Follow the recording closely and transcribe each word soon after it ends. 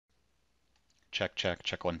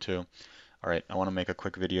check 1, 2. All right, I want to make a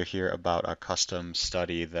quick video here about a custom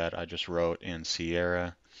study that I just wrote in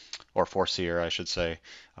Sierra, or for Sierra, I should say.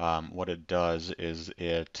 What it does is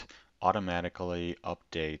it automatically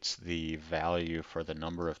updates the value for the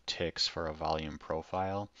number of ticks for a volume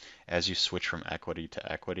profile as you switch from equity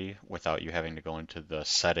to equity without you having to go into the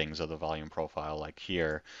settings of the volume profile like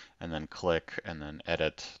here and then click and then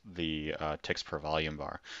edit the ticks per volume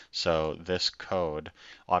bar. So this code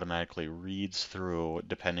automatically reads through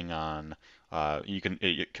depending on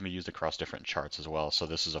it can be used across different charts as well. So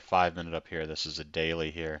this is a 5-minute up here, this is a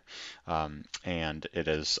daily here, and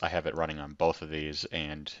I have it running on both of these,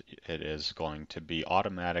 and it is going to be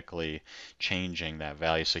automatically changing that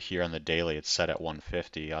value. So here on the daily it's set at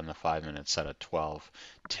 150, on the 5-minute it's set at 12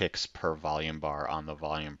 ticks per volume bar on the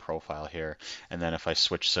volume profile here. And then if I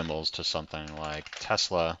switch symbols to something like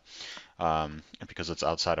Tesla, because it's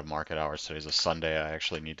outside of market hours, today's a Sunday, I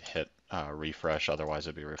actually need to hit refresh, otherwise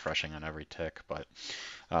it'd be refreshing on every tick. But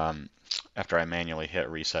after I manually hit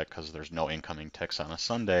reset, because there's no incoming ticks on a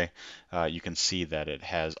Sunday, you can see that it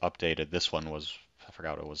has updated. This one was, I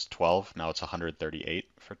forgot, it was 12, now it's 138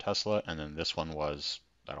 for Tesla, and then this one was,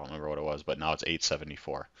 I don't remember what it was, but now it's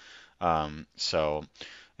 874. And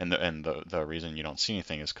the reason you don't see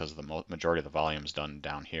anything is because the majority of the volume is done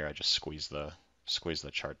down here. I just squeeze the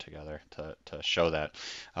chart together to show that.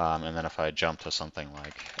 And then if I jump to something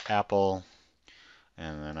like Apple,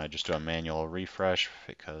 and then I just do a manual refresh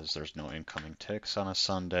because there's no incoming ticks on a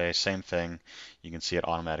Sunday, same thing. You can see it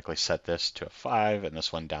automatically set this to a 5 and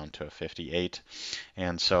this one down to a 58.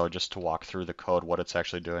 And so just to walk through the code, what it's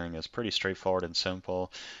actually doing is pretty straightforward and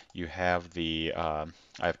simple. You have I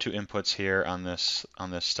have 2 inputs here on this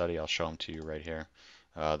study. I'll show them to you right here.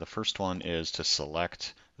 The first one is to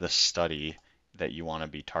select the study that you want to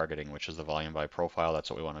be targeting, which is the volume by profile. That's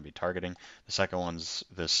what we want to be targeting. The second one's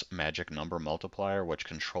this magic number multiplier, which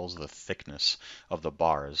controls the thickness of the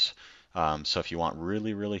bars. So if you want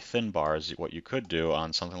really, really thin bars, what you could do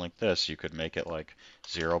on something like this, you could make it like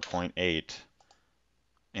 0.8,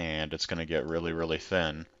 and it's going to get really, really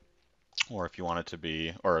thin. Or if you want it to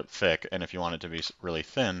be, or thick, and if you want it to be really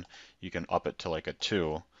thin, you can up it to like a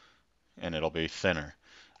 2, and it'll be thinner.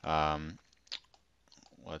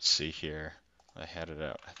 Let's see here. I had it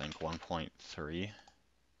at, I think, 1.3.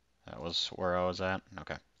 That was where I was at.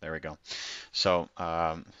 Okay, there we go. So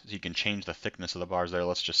you can change the thickness of the bars there.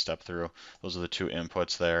 Let's just step through. Those are the 2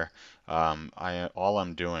 inputs there. All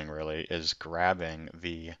I'm doing really is grabbing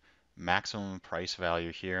the maximum price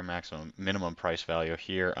value here, minimum price value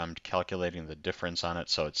here. I'm calculating the difference on it,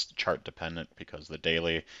 so it's chart dependent because the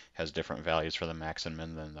daily has different values for the max and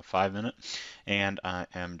min than the 5-minute. And I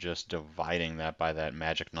am just dividing that by that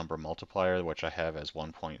magic number multiplier, which I have as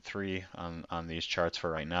 1.3 on these charts for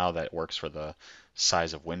right now. That works for the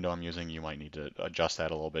size of window I'm using. You might need to adjust that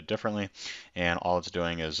a little bit differently. And all it's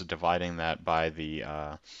doing is dividing that by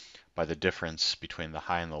the difference between the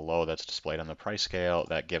high and the low that's displayed on the price scale.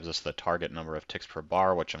 That gives us the target number of ticks per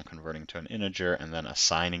bar, which I'm converting to an integer, and then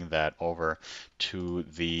assigning that over to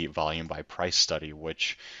the volume by price study,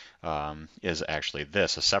 which is actually a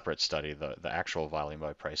separate study, the actual volume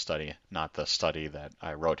by price study, not the study that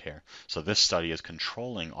I wrote here. So this study is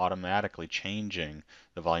controlling, automatically changing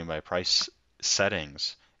the volume by price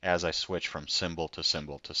settings as I switch from symbol to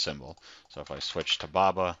symbol to symbol. So if I switch to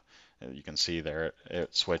Baba, you can see there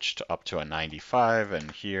it switched up to a 95, and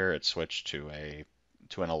here it switched to an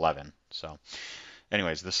 11. So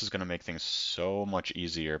anyways, this is going to make things so much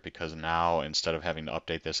easier because now instead of having to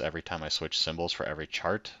update this every time I switch symbols for every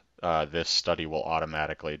chart, this study will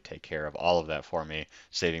automatically take care of all of that for me,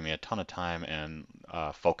 saving me a ton of time and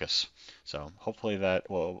focus. So hopefully that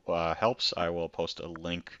will helps. I will post a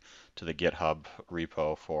link to the GitHub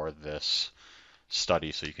repo for this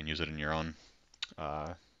study so you can use it in your own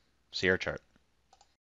SierraChart.